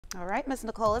All right, Miss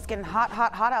Nicole, it's getting hot,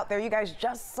 hot, hot out there. You guys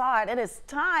just saw it. It is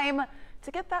time to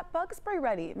get that bug spray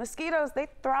ready. Mosquitoes, they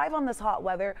thrive on this hot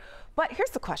weather. But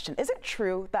here's the question. Is it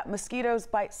true that mosquitoes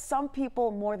bite some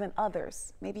people more than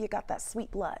others? Maybe you got that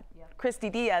sweet blood. Yeah. Christy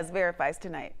Diaz verifies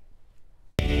tonight.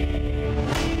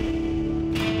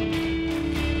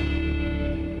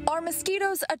 Are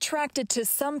mosquitoes attracted to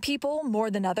some people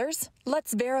more than others?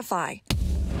 Let's verify.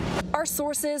 Our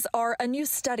sources are a new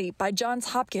study by Johns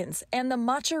Hopkins and the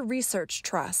Matcha Research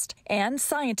Trust, and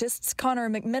scientists Connor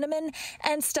McMiniman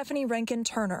and Stephanie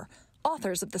Rankin-Turner,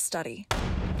 authors of the study.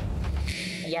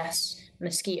 Yes,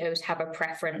 mosquitoes have a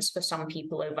preference for some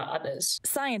people over others.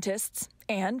 Scientists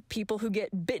and people who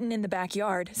get bitten in the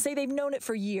backyard say they've known it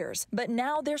for years, but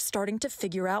now they're starting to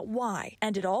figure out why,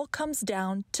 and it all comes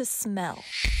down to smell.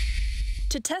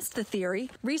 To test the theory,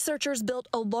 researchers built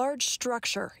a large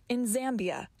structure in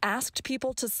Zambia, asked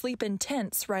people to sleep in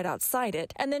tents right outside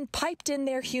it, and then piped in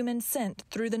their human scent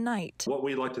through the night. What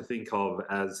we like to think of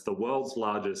as the world's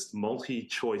largest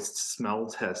multi-choice smell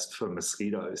test for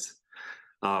mosquitoes.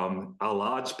 A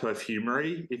large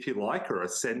perfumery, if you like, or a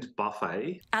scent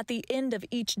buffet. At the end of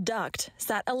each duct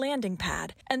sat a landing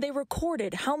pad, and they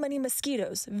recorded how many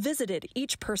mosquitoes visited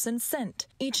each person's scent.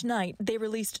 Each night, they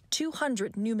released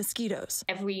 200 new mosquitoes.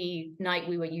 Every night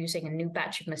we were using a new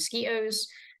batch of mosquitoes,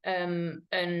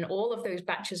 and all of those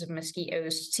batches of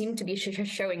mosquitoes seem to be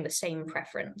showing the same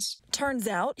preference. Turns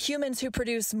out, humans who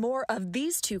produce more of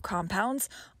these two compounds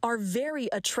are very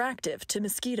attractive to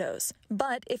mosquitoes.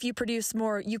 But if you produce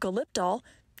more eucalyptol,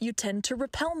 you tend to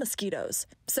repel mosquitoes.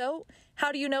 So,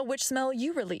 how do you know which smell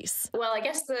you release? Well, I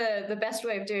guess the best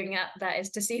way of doing that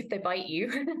is to see if they bite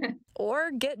you.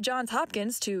 Or get Johns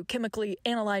Hopkins to chemically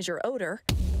analyze your odor.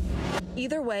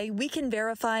 Either way, we can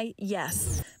verify,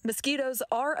 yes, mosquitoes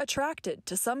are attracted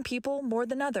to some people more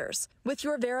than others. With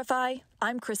your Verify,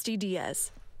 I'm Christy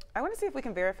Diaz. I want to see if we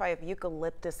can verify if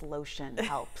eucalyptus lotion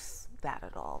helps that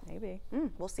at all. Maybe.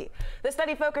 We'll see. The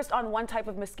study focused on one type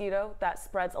of mosquito that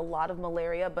spreads a lot of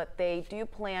malaria, but they do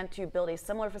plan to build a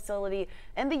similar facility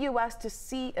in the U.S. to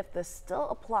see if this still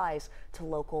applies to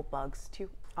local bugs too.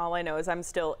 All I know is I'm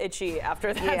still itchy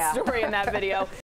after that story in that video.